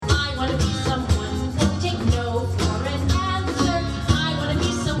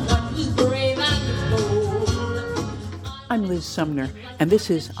Liz Sumner, and this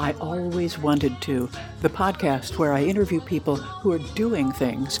is I Always Wanted To, the podcast where I interview people who are doing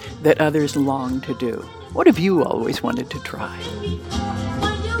things that others long to do. What have you always wanted to try?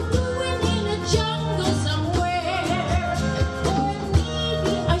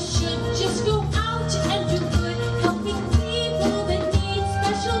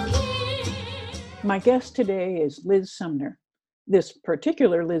 My guest today is Liz Sumner. This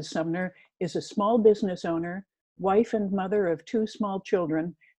particular Liz Sumner is a small business owner, wife and mother of 2 small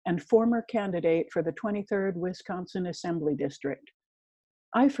children, and former candidate for the 23rd Wisconsin Assembly District.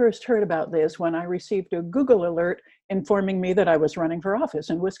 I first heard about Liz when I received a Google alert informing me that I was running for office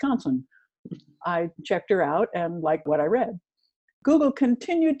in Wisconsin. I checked her out and liked what I read. Google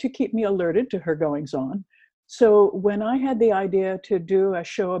continued to keep me alerted to her goings-on. So when I had the idea to do a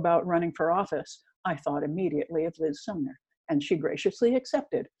show about running for office, I thought immediately of Liz Sumner, and she graciously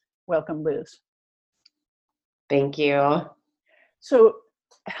accepted. Welcome, Liz. Thank you. So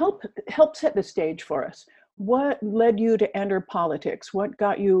help set the stage for us. What led you to enter politics? What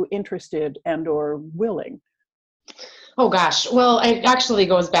got you interested and or willing? Oh gosh, well, it actually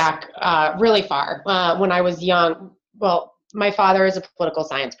goes back really far. When I was young, well, my father is a political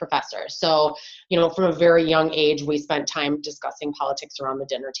science professor. So, from a very young age, we spent time discussing politics around the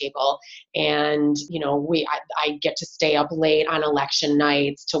dinner table. And, I get to stay up late on election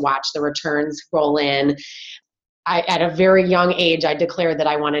nights to watch the returns roll in. At a very young age, I declared that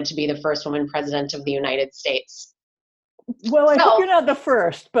I wanted to be the first woman president of the United States. Well, I hope you're not the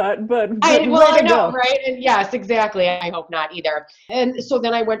first, but I know, go. Right? And yes, exactly. I hope not either. And so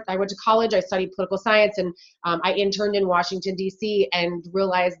then I went to college. I studied political science, and I interned in Washington, D.C. and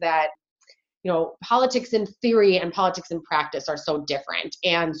realized that, politics in theory and politics in practice are so different.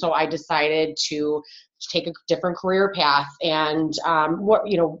 And so I decided to take a different career path and,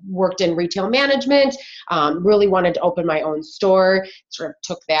 worked in retail management, really wanted to open my own store, sort of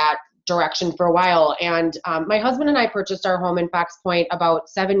took that direction for a while. And my husband and I purchased our home in Fox Point about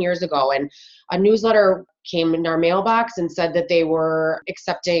 7 years ago, and a newsletter came in our mailbox and said that they were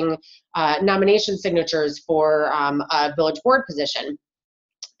accepting nomination signatures for a village board position.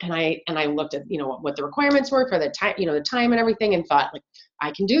 And I looked at, what the requirements were for the time and everything, and thought, like,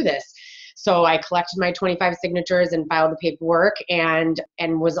 I can do this. So I collected my 25 signatures and filed the paperwork and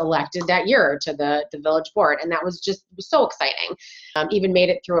was elected that year to the village board. And that was so exciting. Even made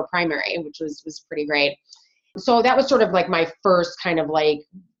it through a primary, which was pretty great. So that was sort of like my first kind of like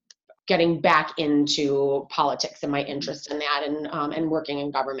getting back into politics and my interest in that and working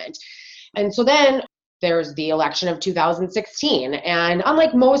in government. And so then there's the election of 2016. And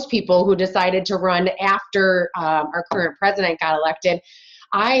unlike most people who decided to run after our current president got elected,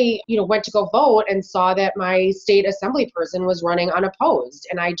 I, went to go vote and saw that my state assembly person was running unopposed.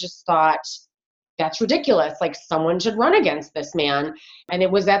 And I just thought, that's ridiculous. Like, someone should run against this man. And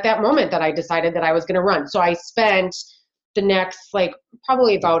it was at that moment that I decided that I was going to run. So I spent the next,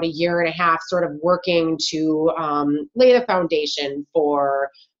 probably about a year and a half sort of working to lay the foundation for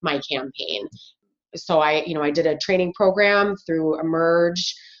my campaign. So I did a training program through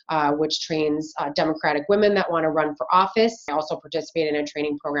Emerge, which trains Democratic women that want to run for office. I also participated in a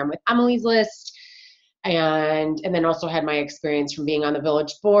training program with Emily's List, and then also had my experience from being on the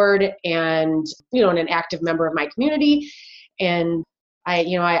village board and, an active member of my community. And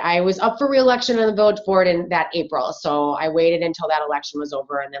I was up for re-election on the village board in that April. So I waited until that election was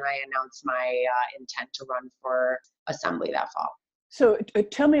over, and then I announced my intent to run for assembly that fall. So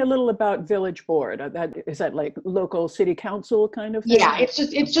tell me a little about village board. Is that like local city council kind of thing? Yeah, it's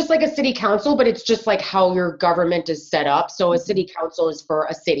just like a city council, but it's just like how your government is set up. So a city council is for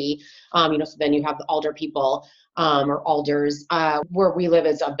a city, so then you have the alder people or alders. Where we live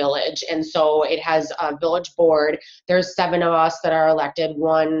is a village, and so it has a village board. There's 7 of us that are elected,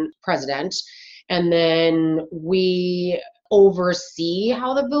 1 president, and then we oversee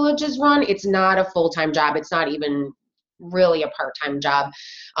how the village is run. It's not a full-time job. It's not even really a part-time job.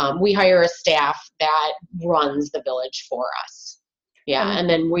 We hire a staff that runs the village for us. Yeah. And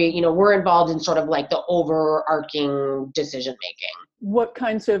then we're involved in sort of like the overarching decision making. What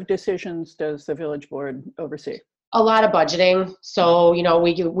kinds of decisions does the village board oversee? A lot of budgeting. So,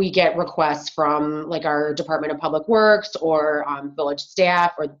 we get requests from like our Department of Public Works or village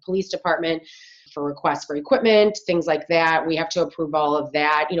staff or the police department for requests for equipment, things like that. We have to approve all of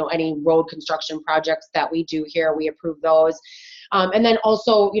that. Any road construction projects that we do here, we approve those. And then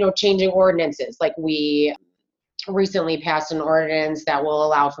also, changing ordinances. Like, we recently passed an ordinance that will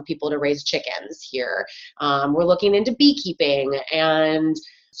allow for people to raise chickens here. We're looking into beekeeping, and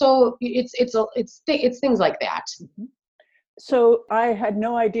so it's things like that. So I had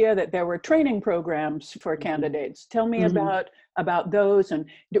no idea that there were training programs for Mhm. candidates. Tell me Mhm. about those, and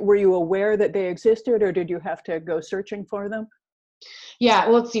were you aware that they existed, or did you have to go searching for them? Yeah,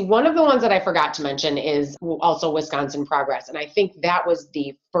 well, let's see. One of the ones that I forgot to mention is also Wisconsin Progress. And I think that was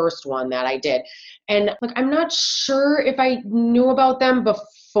the first one that I did. And look, I'm not sure if I knew about them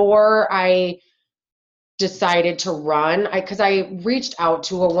before I decided to run. Because I reached out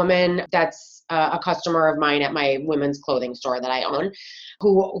to a woman that's a customer of mine at my women's clothing store that I own,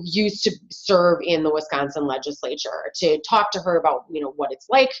 who used to serve in the Wisconsin legislature, to talk to her about, what it's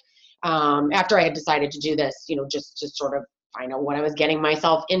like, after I had decided to do this, just to sort of find out what I was getting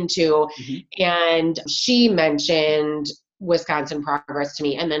myself into. Mhm. And she mentioned Wisconsin Progress to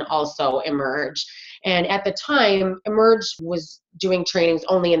me, and then also Emerge. And at the time, Emerge was doing trainings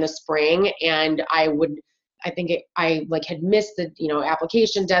only in the spring, and I like had missed the,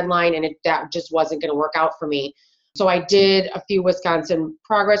 application deadline, and that just wasn't going to work out for me. So I did a few Wisconsin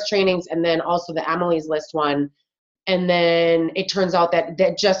Progress trainings, and then also the Emily's List one. And then it turns out that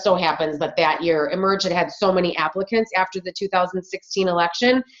just so happens that year Emerge had so many applicants after the 2016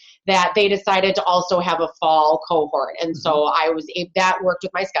 election that they decided to also have a fall cohort. And Mhm. so that worked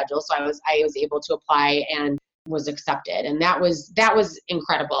with my schedule. So I was able to apply and was accepted. And that was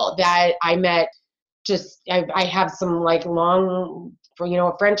incredible. That I met, just I have some like long,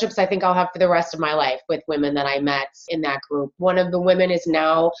 friendships I think I'll have for the rest of my life with women that I met in that group. One of the women is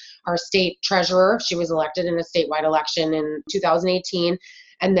now our state treasurer. She was elected in a statewide election in 2018.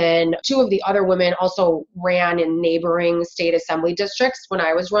 And then two of the other women also ran in neighboring state assembly districts when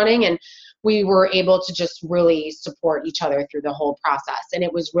I was running. And we were able to just really support each other through the whole process. And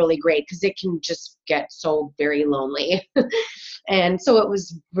it was really great because it can just get so very lonely. And so it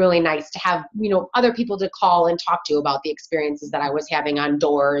was really nice to have, other people to call and talk to about the experiences that I was having on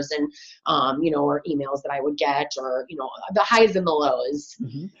doors, and, or emails that I would get, or, the highs and the lows.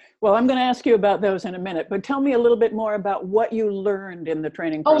 Mhm. Well, I'm going to ask you about those in a minute, but tell me a little bit more about what you learned in the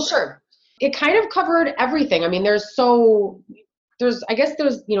training Oh, program. sure. It kind of covered everything. I mean, there's a lot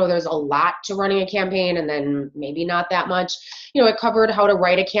to running a campaign, and then maybe not that much. It covered how to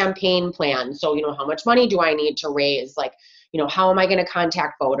write a campaign plan. So, how much money do I need to raise? Like, how am I going to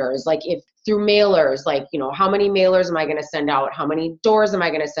contact voters? Like, if through mailers, like, how many mailers am I going to send out? How many doors am I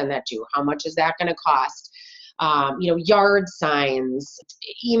going to send that to? How much is that going to cost? Yard signs,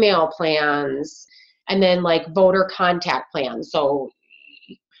 email plans, and then like voter contact plans. So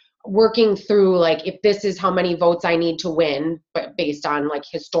working through like, if this is how many votes I need to win, but based on like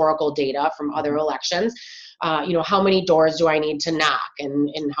historical data from other Mhm. elections, how many doors do I need to knock, and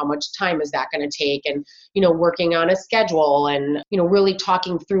how much time is that going to take, and working on a schedule, and really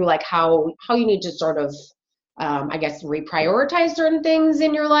talking through like how you need to sort of, I guess, reprioritize certain things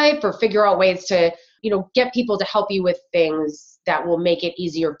in your life, or figure out ways to get people to help you with things that will make it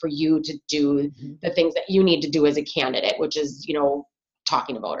easier for you to do Mhm. the things that you need to do as a candidate, which is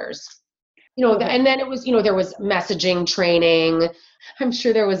talking to voters. Okay. And then it was, there was messaging training. I'm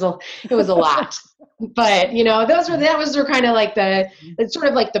sure it was a lot, but that was kind of like it's sort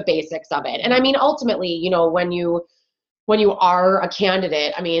of like the basics of it. And I mean, ultimately, when you are a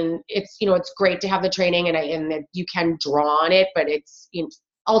candidate, I mean, it's great to have the training, and that you can draw on it, but it's,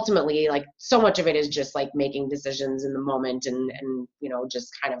 ultimately, like, so much of it is just like making decisions in the moment, and just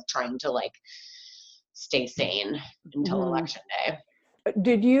kind of trying to like stay sane until Mhm. election day.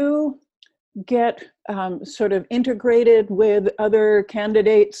 Did you get sort of integrated with other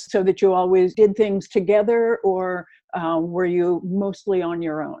candidates so that you always did things together, or were you mostly on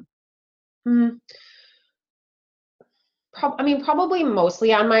your own? Hmm. I mean, probably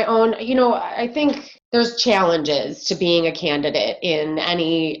mostly on my own. I think there's challenges to being a candidate in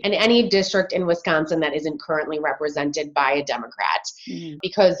any district in Wisconsin that isn't currently represented by a Democrat, Mm.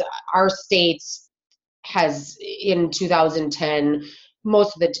 because our state has, in 2010,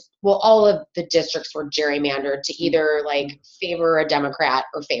 all of the districts were gerrymandered to Mm. either like favor a Democrat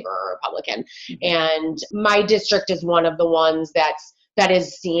or favor a Republican. And my district is one of the ones that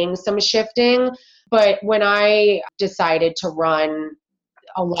is seeing some shifting. But when I decided to run,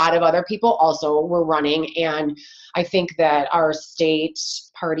 a lot of other people also were running, and I think that our state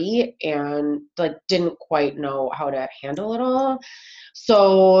party and like didn't quite know how to handle it all.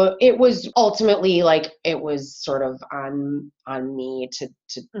 So it was ultimately like, it was sort of on me to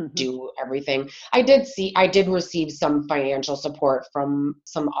Mhm. do everything. I did receive some financial support from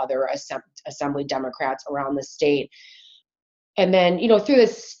some other assembly Democrats around the state. And then, through the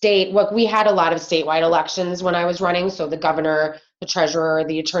state, look, we had a lot of statewide elections when I was running. So the governor, the treasurer,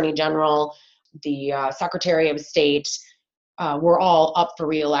 the attorney general, the secretary of state, were all up for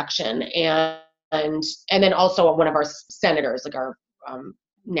reelection. And and then also one of our senators, like our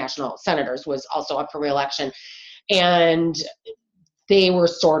national senators, was also up for re-election, and they were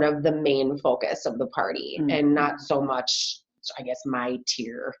sort of the main focus of the party, and not so much, I guess, my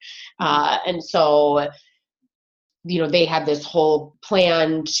tier. And so, they had this whole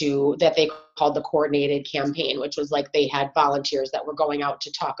plan that they called the coordinated campaign, which was like they had volunteers that were going out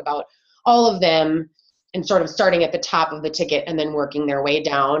to talk about all of them and sort of starting at the top of the ticket and then working their way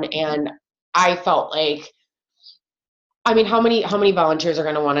down. And I felt like, I mean, how many volunteers are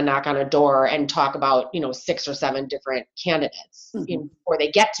going to want to knock on a door and talk about, 6 or 7 different candidates before they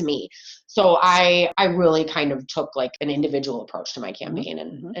get to me? So I really kind of took like an individual approach to my campaign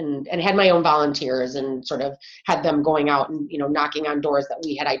and had my own volunteers and sort of had them going out and, knocking on doors that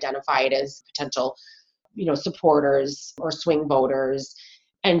we had identified as potential, supporters or swing voters,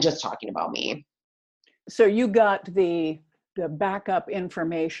 and just talking about me. So you got the backup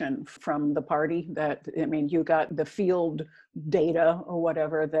information from the party you got the field data or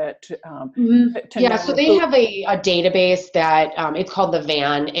whatever that. So they have a database that it's called the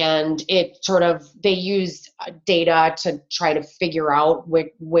VAN, and they use data to try to figure out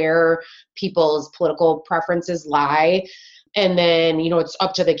where people's political preferences lie. And then, it's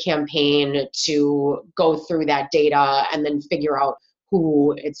up to the campaign to go through that data and then figure out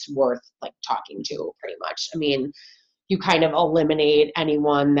who it's worth like talking to, pretty much. I mean, you kind of eliminate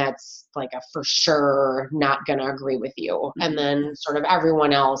anyone that's like a for sure not going to agree with you. And then sort of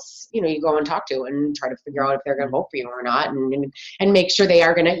everyone else, you go and talk to and try to figure out if they're going to vote for you or not, and make sure they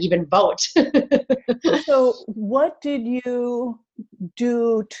are going to even vote. So what did you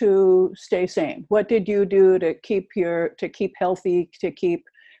do to stay sane? What did you do to keep healthy, to keep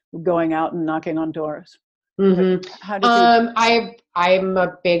going out and knocking on doors? How did you? I'm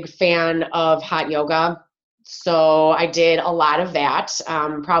a big fan of hot yoga. So I did a lot of that,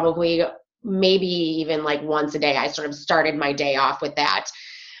 probably maybe even like once a day. I sort of started my day off with that,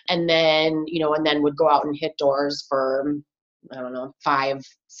 and then, would go out and hit doors for, I don't know, 5-6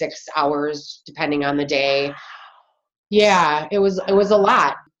 hours, depending on the day. Yeah, it was a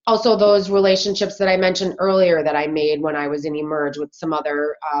lot. Also, those relationships that I mentioned earlier that I made when I was in Emerge with some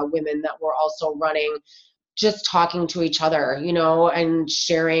other women that were also running, just talking to each other, and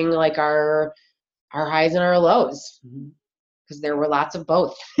sharing like our highs and our lows, because there were lots of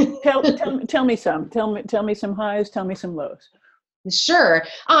both. tell me some. Tell me some highs. Tell me some lows. Sure.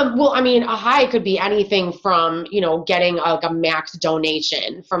 Well, I mean, a high could be anything from, getting like a max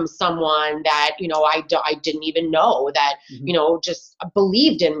donation from someone that, I didn't even know that, just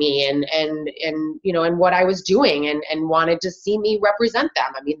believed in me and what I was doing and wanted to see me represent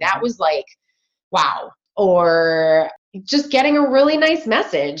them. I mean, that was like, wow. Or just getting a really nice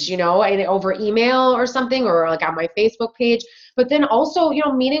message, over email or something, or like on my Facebook page. But then also,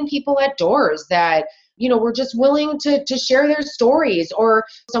 meeting people at doors that, were just willing to share their stories. Or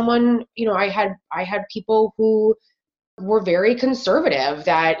someone, I had people who were very conservative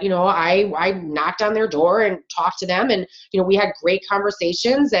that, I knocked on their door and talked to them, and, we had great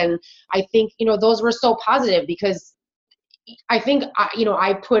conversations. And I think, those were so positive, because I think,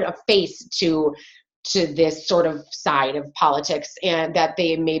 I put a face to this sort of side of politics, and that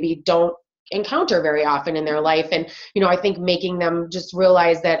they maybe don't encounter very often in their life. And, I think making them just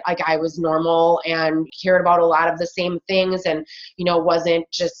realize that like I was normal and cared about a lot of the same things, and, wasn't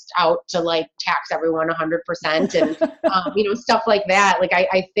just out to like tax everyone 100% and, stuff like that. Like,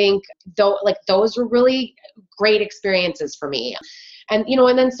 I think those were really great experiences for me. And,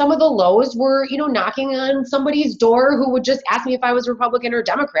 and then some of the lows were, knocking on somebody's door who would just ask me if I was Republican or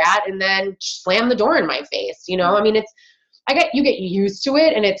Democrat and then slam the door in my face. I mean, you get used to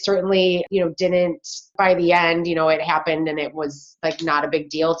it, and it certainly, didn't, by the end, it happened and it was like not a big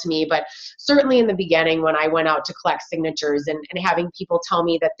deal to me. But certainly in the beginning, when I went out to collect signatures and having people tell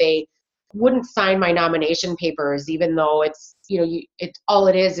me that they wouldn't sign my nomination papers, even though it's, all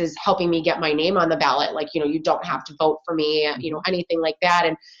it is helping me get my name on the ballot. Like, you don't have to vote for me, anything like that.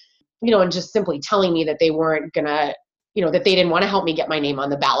 And, and just simply telling me that they weren't gonna, that they didn't want to help me get my name on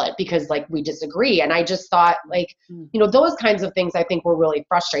the ballot because like we disagree. And I just thought like, those kinds of things I think were really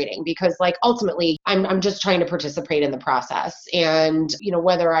frustrating, because like ultimately I'm just trying to participate in the process. And,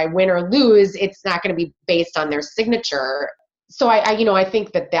 whether I win or lose, it's not going to be based on their signature. So I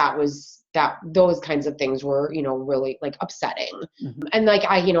think that those kinds of things were, really like upsetting. And like,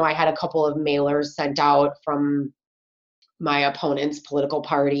 I had a couple of mailers sent out from my opponent's political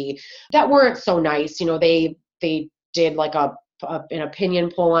party that weren't so nice. They did like an opinion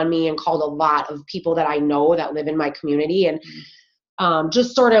poll on me and called a lot of people that I know that live in my community, and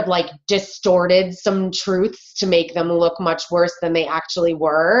just sort of like distorted some truths to make them look much worse than they actually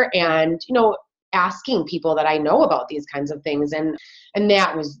were. And, asking people that I know about these kinds of things. And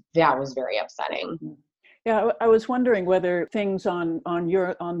that was very upsetting. Yeah, I was wondering whether things on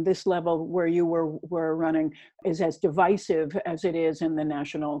this level where you were running is as divisive as it is in the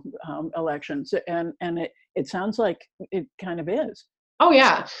national elections, and it sounds like it kind of is. Oh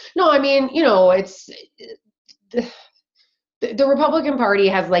yeah, no, I mean, it's the Republican Party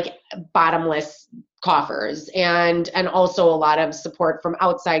has like bottomless coffers, and also a lot of support from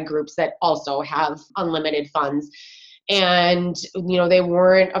outside groups that also have unlimited funds. And they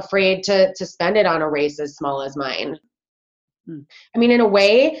weren't afraid to spend it on a race as small as mine. I mean, in a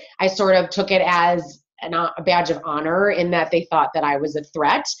way, I sort of took it as a badge of honor in that they thought that I was a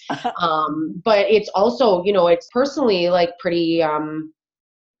threat. But it's also, it's personally like pretty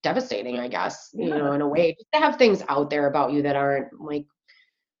devastating, I guess, Yeah. in a way, just to have things out there about you that aren't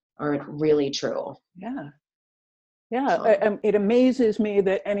really true. Yeah. Yeah, So, it amazes me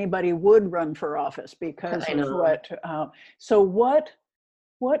that anybody would run for office because I of know. so what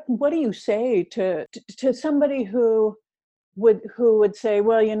do you say to somebody who would say,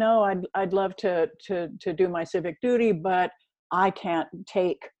 well, I'd love to do my civic duty, but I can't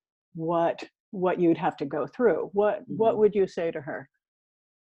take what you'd have to go through. What Mhm. would you say to her?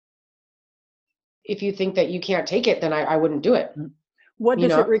 If you think that you can't take it, then I wouldn't do it. Mm. What You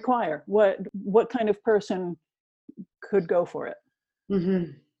does it know? require? What kind of person could go for it? hmm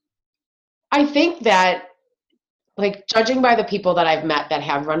I think that, like, judging by the people that I've met that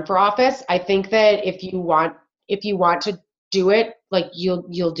have run for office, I think that if you want to do it, like,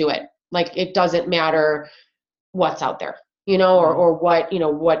 you'll do it. Like, it doesn't matter what's out there, Wow. or what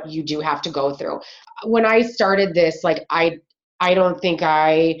you do have to go through. When I started this, like, I don't think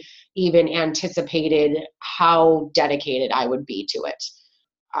I even anticipated how dedicated I would be to it.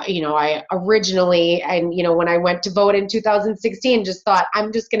 I originally, and when I went to vote in 2016, just thought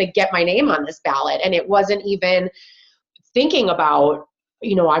I'm just going to get my name on this ballot, and it wasn't even thinking about,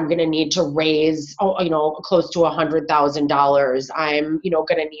 I'm going to need to raise, close to $100,000. I'm,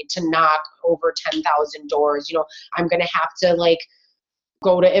 going to need to knock over 10,000 doors. I'm going to have to, like,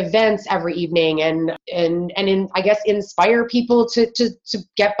 go to events every evening and I guess inspire people to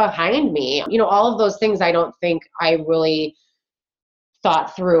get behind me. All of those things I don't think I really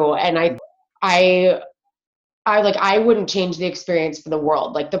thought through. And I I wouldn't change the experience for the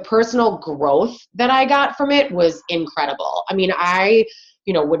world. Like, the personal growth that I got from it was incredible. I mean, I,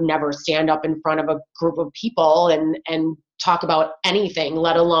 would never stand up in front of a group of people and talk about anything,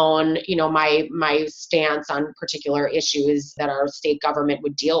 let alone, my stance on particular issues that our state government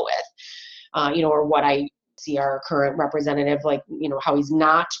would deal with, or what I see our current representative, like, how he's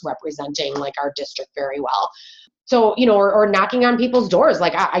not representing, like, our district very well. So, or knocking on people's doors.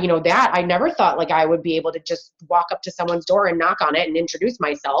 Like, that I never thought, like, I would be able to just walk up to someone's door and knock on it and introduce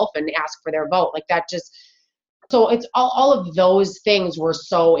myself and ask for their vote. Like, that just, so it's all of those things were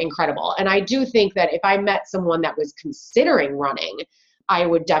so incredible. And I do think that if I met someone that was considering running, I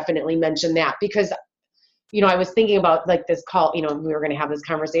would definitely mention that, because, I was thinking about, like, this call, we were going to have this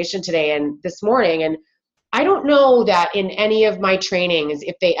conversation today and this morning. And I don't know that in any of my trainings,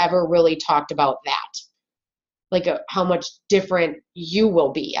 if they ever really talked about that, like, how much different you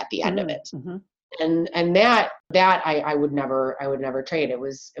will be at the end of it. Mm-hmm. And that I would never trade. It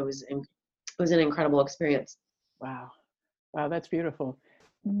was an incredible experience. Wow. Wow, that's beautiful.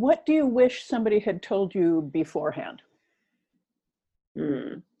 What do you wish somebody had told you beforehand?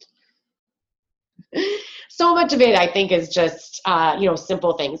 Hmm. So much of it, I think, is just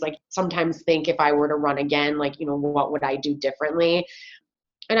simple things. Like, sometimes think, if I were to run again, like, what would I do differently?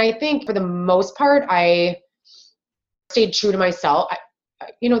 And I think for the most part, I stayed true to myself.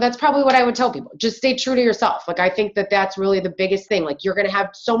 That's probably what I would tell people. Just stay true to yourself. Like, I think that that's really the biggest thing. Like, you're going to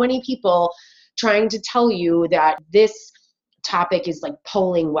have so many people trying to tell you that this topic is, like,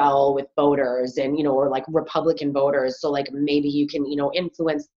 polling well with voters and, or, like, Republican voters. So, like, maybe you can,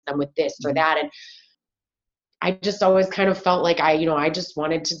 influence them with this or that. And I just always kind of felt like I just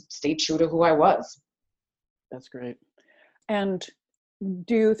wanted to stay true to who I was. That's great. And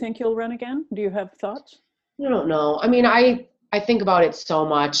do you think you'll run again? Do you have thoughts? I don't know. I mean, I think about it so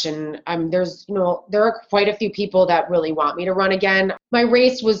much, and there are quite a few people that really want me to run again. My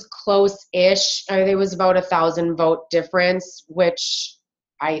race was close-ish. There was about 1,000 vote difference, which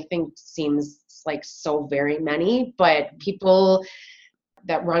I think seems like so very many, but people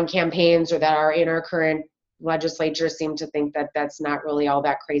that run campaigns or that are in our current legislature seem to think that that's not really all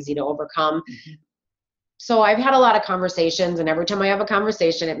that crazy to overcome. Mm-hmm. So I've had a lot of conversations, and every time I have a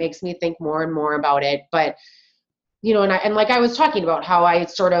conversation, it makes me think more and more about it. But and like I was talking about how I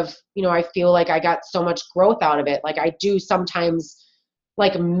sort of, I feel like I got so much growth out of it. Like, I do sometimes,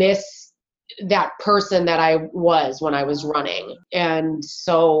 like, miss that person that I was when I was running. And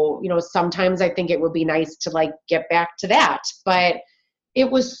so, sometimes I think it would be nice to like get back to that, but it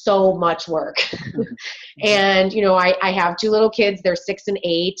was so much work. And, I have two little kids, they're 6 and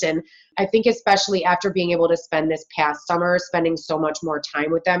 8. And I think especially after being able to spend this past summer, spending so much more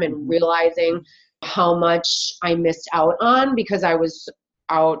time with them and realizing how much I missed out on because I was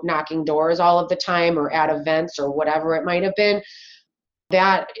out knocking doors all of the time or at events or whatever it might have been,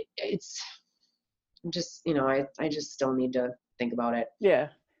 that it's just, I just still need to think about it. Yeah.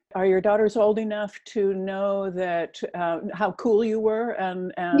 Are your daughters old enough to know that how cool you were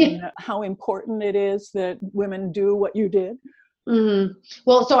and Yeah. how important it is that women do what you did? Mm-hmm.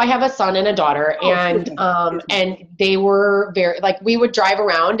 Well, so I have a son and a daughter, Oh, excuse me. and they were very, like, we would drive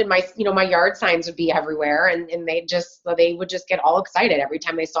around and my yard signs would be everywhere, and they would just get all excited every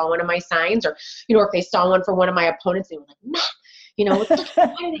time they saw one of my signs, or if they saw one for one of my opponents, they were like, "Mom, why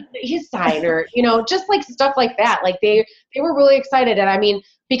did they put his sign?" Or just like stuff like that. Like they were really excited, and I mean,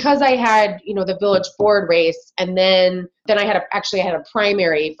 because I had the village board race, and then I had a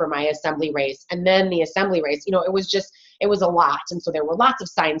primary for my assembly race, and then the assembly race. It was a lot. And so there were lots of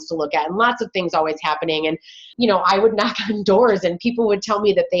signs to look at and lots of things always happening. And, I would knock on doors and people would tell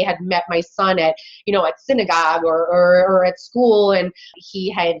me that they had met my son at synagogue or at school. And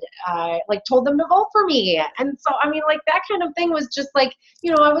he had told them to vote for me. And so, I mean, like that kind of thing was just like,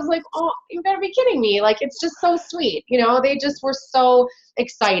 I was like, oh, you better be kidding me. Like, it's just so sweet. They just were so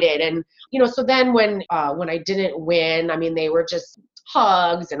excited. And, so then when I didn't win, I mean, they were just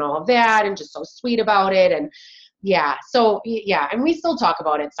hugs and all of that and just so sweet about it. And, yeah. So yeah. And we still talk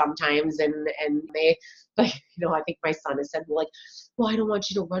about it sometimes. And they I think my son has said, well, I don't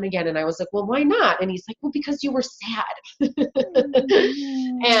want you to run again. And I was like, well, why not? And he's like, well, because you were sad.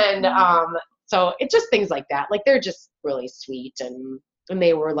 And, so it's just things like that. Like, they're just really sweet. And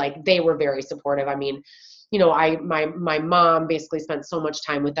they were very supportive. I mean, my mom basically spent so much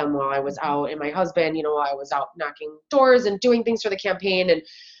time with them while I was out, and my husband, while I was out knocking doors and doing things for the campaign. And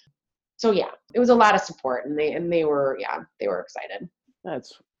so, yeah, it was a lot of support, and they were excited.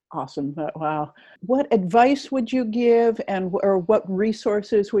 That's awesome. Wow. What advice would you give, or what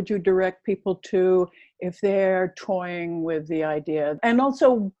resources would you direct people to if they're toying with the idea? And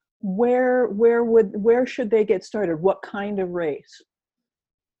also, where should they get started? What kind of race?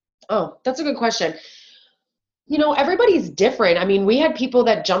 Oh, that's a good question. Everybody's different. I mean, we had people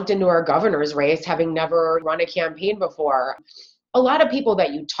that jumped into our governor's race having never run a campaign before. A lot of people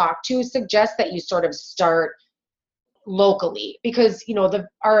that you talk to suggest that you sort of start locally because,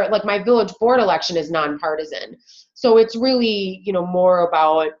 my village board election is nonpartisan. So it's really, more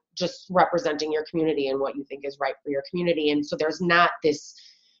about just representing your community and what you think is right for your community. And so there's not this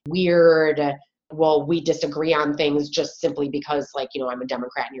weird, well, we disagree on things just simply because I'm a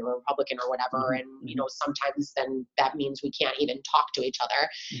Democrat and you're a Republican or whatever. Mm-hmm. And, sometimes then that means we can't even talk to each other.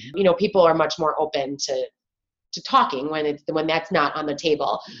 Mm-hmm. People are much more open to talking when that's not on the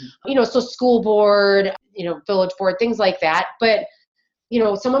table. Mm-hmm. So school board, village board, things like that. But,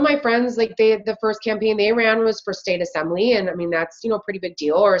 some of my friends, the first campaign they ran was for state assembly. And I mean, that's, a pretty big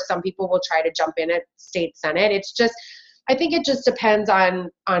deal. Or some people will try to jump in at state senate. It's just, I think it just depends on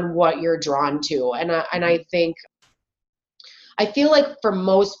what you're drawn to. And I feel like for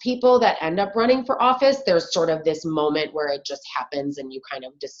most people that end up running for office, there's sort of this moment where it just happens and you kind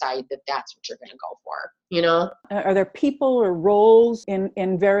of decide that that's what you're going to go for, Are there people or roles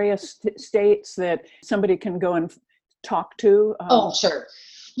in various states that somebody can go and talk to? Oh, sure.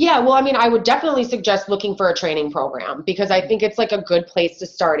 Yeah, well, I mean, I would definitely suggest looking for a training program because I think it's like a good place to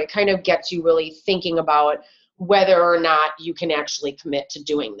start. It kind of gets you really thinking about whether or not you can actually commit to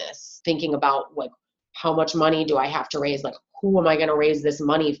doing this, thinking about how much money do I have to raise? Who am I going to raise this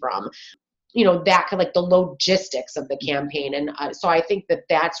money from? That kind of the logistics of the campaign. And so I think that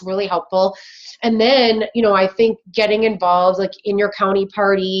that's really helpful. And then, I think getting involved in your county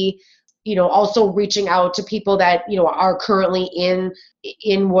party, also reaching out to people that, are currently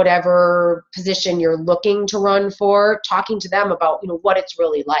in whatever position you're looking to run for, talking to them about, what it's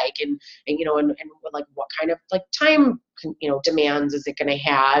really like and what kind of time, demands is it going to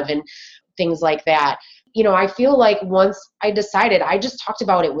have and things like that. I feel like once I decided, I just talked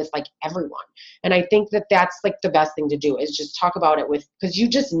about it with everyone. And I think that that's the best thing to do is just talk about it because you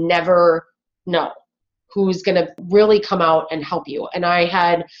just never know who's going to really come out and help you. And I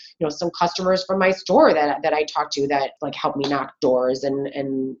had, some customers from my store that I talked to that helped me knock doors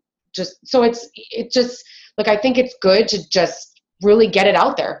and just, so it just I think it's good to just really get it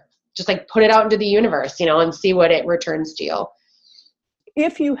out there, just put it out into the universe, and see what it returns to you.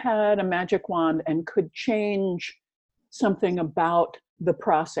 If you had a magic wand and could change something about the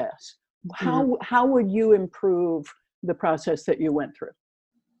process, How would you improve the process that you went through?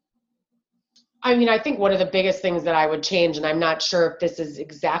 I mean, I think one of the biggest things that I would change, and I'm not sure if this is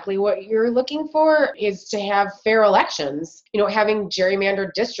exactly what you're looking for, is to have fair elections. Having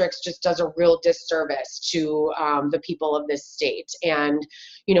gerrymandered districts just does a real disservice to the people of this state. And,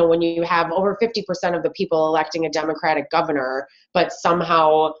 when you have over 50% of the people electing a Democratic governor, but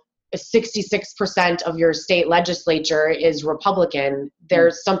somehow 66% of your state legislature is Republican,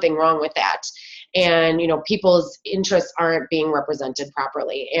 there's something wrong with that. And, people's interests aren't being represented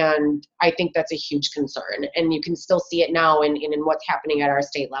properly. And I think that's a huge concern. And you can still see it now in what's happening at our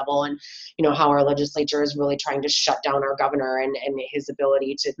state level, and, how our legislature is really trying to shut down our governor and his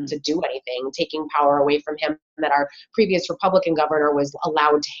ability to do anything, taking power away from him that our previous Republican governor was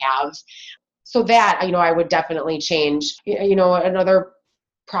allowed to have. So that, I would definitely change. Another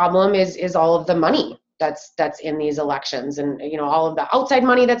problem is all of the money that's in these elections, and all of the outside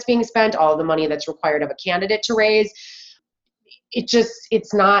money that's being spent, all of the money that's required of a candidate to raise. It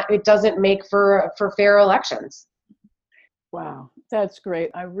doesn't make for fair elections. Wow, that's great.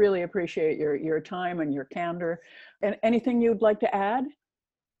 I really appreciate your time and your candor. And anything you'd like to add?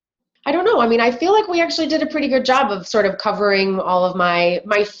 I don't know. I mean, I feel like we actually did a pretty good job of sort of covering all of my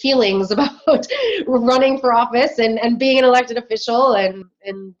feelings about running for office and being an elected official. And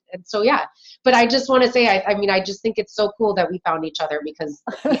so, yeah. But I just want to say, I just think it's so cool that we found each other because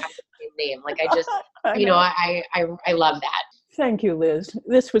we have the same name. Like, I love that. Thank you, Liz.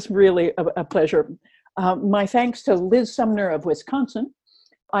 This was really a pleasure. My thanks to Liz Sumner of Wisconsin.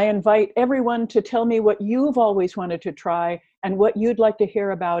 I invite everyone to tell me what you've always wanted to try and what you'd like to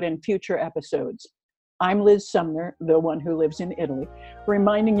hear about in future episodes. I'm Liz Sumner, the one who lives in Italy,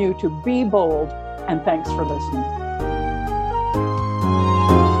 reminding you to be bold, and thanks for listening.